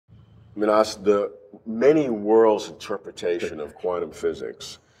Menas, the many worlds interpretation of quantum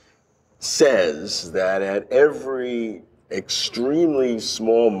physics says that at every extremely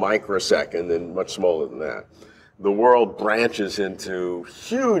small microsecond, and much smaller than that, the world branches into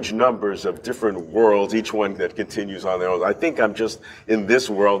huge numbers of different worlds, each one that continues on their own. I think I'm just in this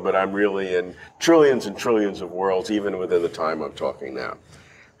world, but I'm really in trillions and trillions of worlds, even within the time I'm talking now.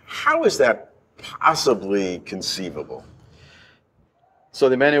 How is that possibly conceivable? So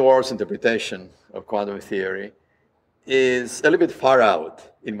the many worlds interpretation of quantum theory is a little bit far out,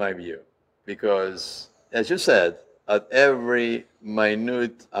 in my view, because, as you said, at every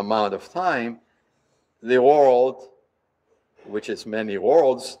minute amount of time, the world, which is many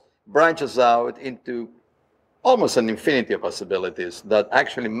worlds, branches out into almost an infinity of possibilities that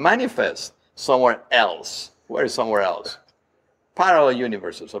actually manifest somewhere else. Where is somewhere else? Parallel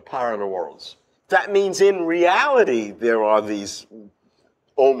universes or parallel worlds. That means in reality, there are these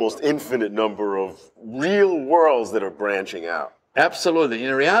almost infinite number of real worlds that are branching out. Absolutely.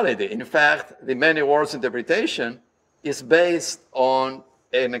 In reality, in fact, the many worlds interpretation is based on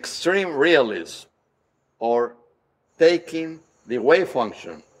an extreme realism, or taking the wave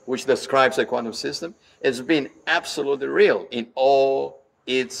function, which describes a quantum system, as being absolutely real in all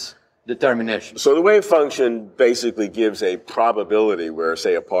its determinations. So the wave function basically gives a probability where,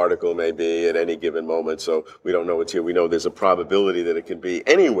 say, a particle may be at any given moment. So we don't know it's here. We know there's a probability that it can be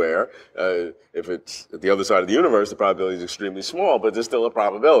anywhere. If it's at the other side of the universe, the probability is extremely small, but there's still a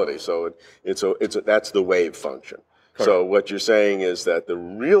probability. So that's the wave function. Correct. So what you're saying is that the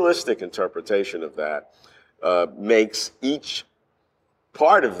realistic interpretation of that makes each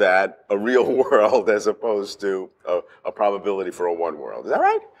part of that a real world as opposed to a probability for a one world. Is that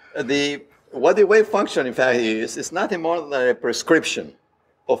right? What the wave function, in fact, is nothing more than a prescription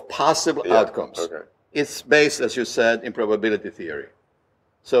of possible outcomes. Okay. It's based, as you said, in probability theory.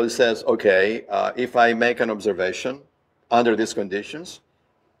 So it says, okay, if I make an observation under these conditions,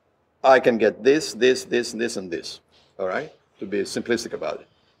 I can get this, this, this, this, and this. All right? To be simplistic about it.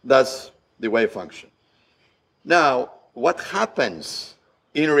 That's the wave function. Now, what happens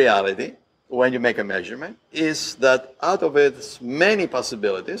in reality when you make a measurement is that out of its many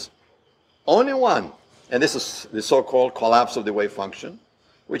possibilities, only one, and this is the so-called collapse of the wave function,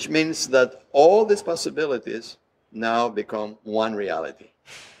 which means that all these possibilities now become one reality.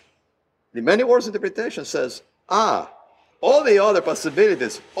 The many worlds interpretation says, all the other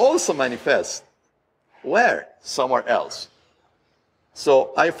possibilities also manifest. Where? Somewhere else.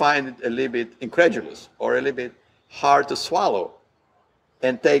 So I find it a little bit incredulous or a little bit hard to swallow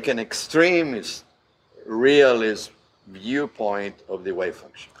and take an extremist realist viewpoint of the wave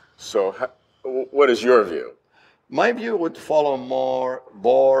function. So what is your view? My view would follow more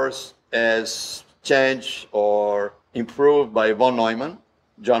Bohr's as changed or improved by von Neumann,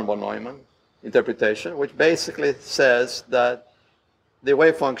 John von Neumann interpretation, which basically says that the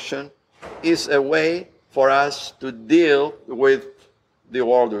wave function is a way for us to deal with the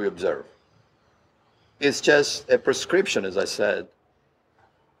world we observe. It's just a prescription, as I said,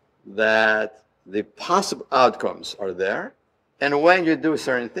 that the possible outcomes are there, and when you do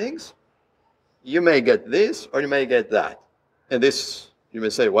certain things, you may get this or you may get that. And this, you may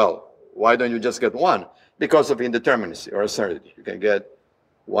say, well, why don't you just get one? Because of indeterminacy or uncertainty. You can get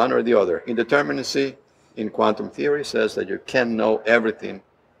one or the other. Indeterminacy in quantum theory says that you can't know everything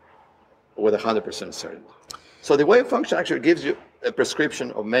with 100% certainty. So the wave function actually gives you a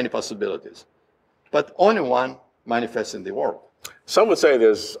prescription of many possibilities, but only one manifests in the world. Some would say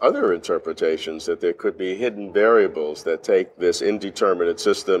there's other interpretations, that there could be hidden variables that take this indeterminate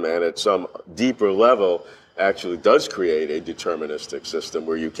system and at some deeper level actually does create a deterministic system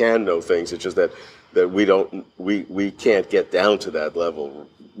where you can know things. It's just that we can't get down to that level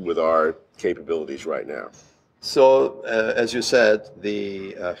with our capabilities right now. So, as you said,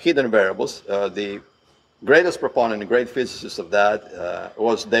 the hidden variables, the greatest proponent and great physicist of that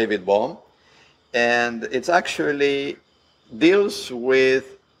was David Bohm. And it's actually deals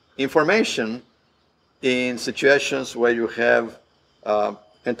with information in situations where you have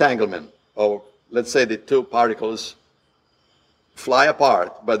entanglement, or let's say the two particles fly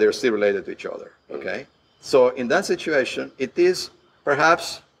apart, but they're still related to each other, okay? So in that situation, it is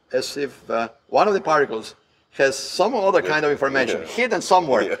perhaps as if one of the particles has some other kind of information hidden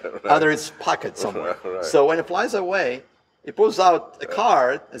somewhere under its pocket somewhere. So when it flies away, it pulls out a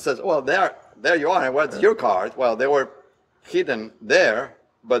card and says, well, there you are, and what's your card? Well, they were hidden there,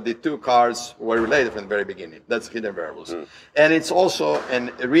 but the two cards were related from the very beginning. That's hidden variables. And it's also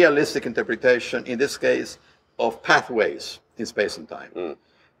a realistic interpretation, in this case, of pathways in space and time.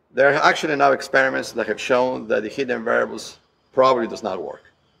 There are actually now experiments that have shown that the hidden variables probably does not work.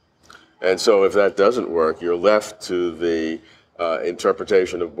 And so if that doesn't work, you're left to the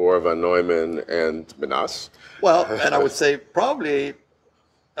interpretation of Bohr, von Neumann, and Menas. Well, and I would say probably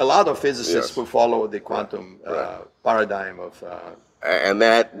a lot of physicists who follow the quantum paradigm of and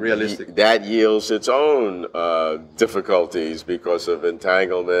that realistic. That yields its own difficulties because of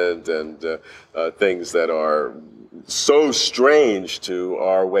entanglement and things that are so strange to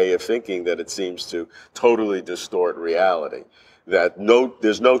our way of thinking that it seems to totally distort reality. That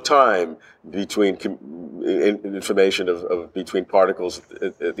there's no time between information between particles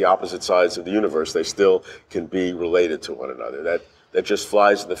at the opposite sides of the universe. They still can be related to one another. That just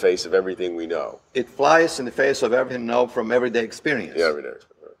flies in the face of everything we know. It flies in the face of everything we know from everyday experience. Yeah, everyday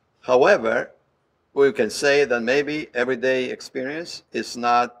experience. However, we can say that maybe everyday experience is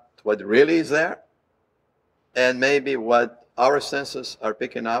not what really is there, and maybe what our senses are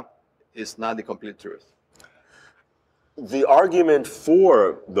picking up is not the complete truth. The argument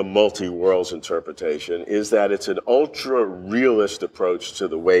for the multi-worlds interpretation is that it's an ultra-realist approach to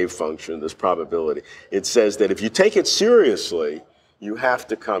the wave function, this probability. It says that if you take it seriously, you have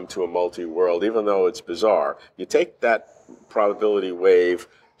to come to a multi-world, even though it's bizarre. You take that probability wave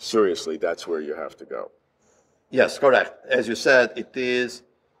seriously, that's where you have to go. Yes, correct. As you said, it is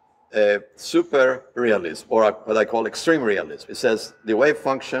a super realism, or what I call extreme realism. It says the wave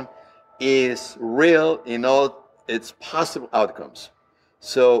function is real in all its possible outcomes.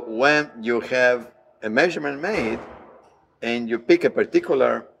 So when you have a measurement made and you pick a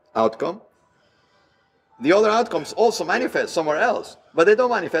particular outcome, the other outcomes also manifest somewhere else, but they don't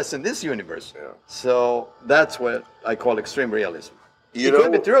manifest in this universe. Yeah. So that's what I call extreme realism. It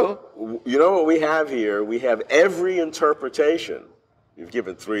could be true. You know what we have here? We have every interpretation, you've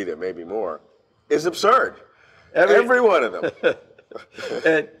given 3, there may be more, is absurd. Every one of them.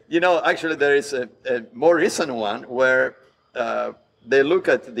 And, you know, actually there is a more recent one where they look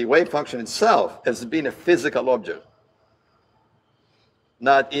at the wave function itself as being a physical object.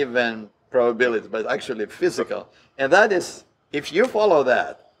 Not even probability, but actually physical. And that is, if you follow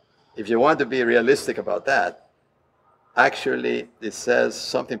that, if you want to be realistic about that, actually it says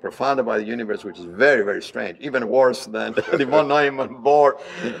something profound about the universe, which is very, very strange, even worse than the von Neumann Bohr,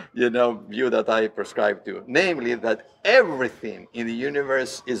 view that I prescribe to. Namely, that everything in the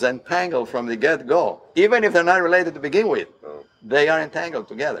universe is entangled from the get-go, even if they're not related to begin with. They are entangled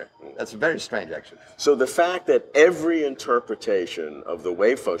together. That's very strange, actually. So the fact that every interpretation of the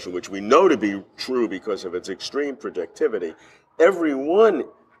wave function, which we know to be true because of its extreme projectivity, every one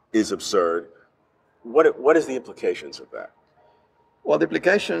is absurd. What is the implications of that? Well, the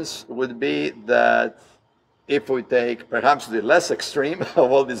implications would be that if we take perhaps the less extreme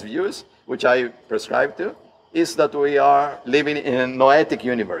of all these views, which I prescribe to, is that we are living in a noetic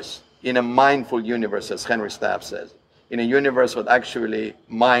universe, in a mindful universe, as Henry Stapp says, in a universe where actually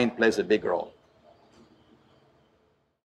mind plays a big role.